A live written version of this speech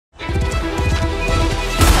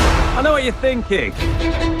I know what you're thinking.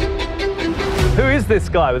 Who is this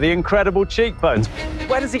guy with the incredible cheekbones?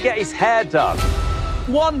 Where does he get his hair done?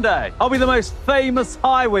 One day, I'll be the most famous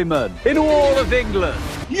highwayman in all of England.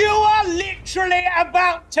 You are literally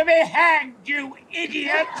about to be hanged, you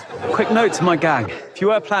idiot! Quick note to my gang. If you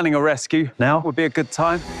were planning a rescue, now would be a good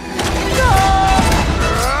time.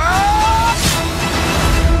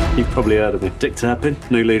 You've probably heard of me. Dick Turpin,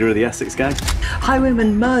 new leader of the Essex gang.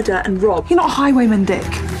 Highwayman murder and rob. You're not a highwayman, Dick.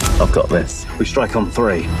 I've got this. We strike on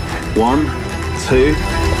 3. 1, 2.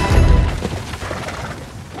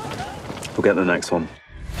 We'll get the next one.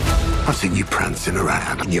 I've seen you prancing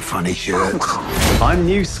around in your funny shirt. I'm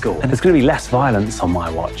new school, and there's going to be less violence on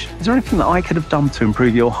my watch. Is there anything that I could have done to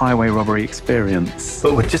improve your highway robbery experience?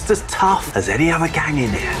 But we're just as tough as any other gang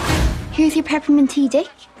in here. Here's your peppermint tea, Dick.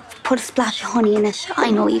 Put a splash of honey in it.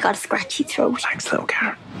 I know you got a scratchy throat. Thanks, little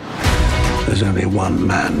Karen. There's only one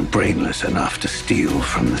man brainless enough to steal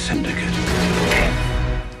from the syndicate.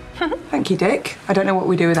 Thank you, Dick. I don't know what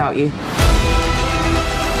we'd do without you.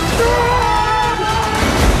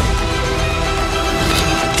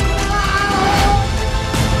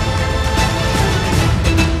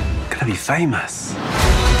 Gonna be famous.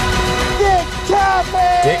 Dick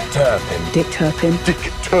Turpin! Dick Turpin.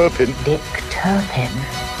 Dick Turpin. Dick Turpin.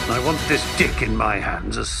 I want this dick in my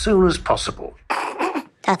hands as soon as possible.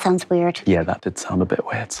 That sounds weird. Yeah, that did sound a bit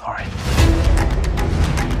weird, sorry.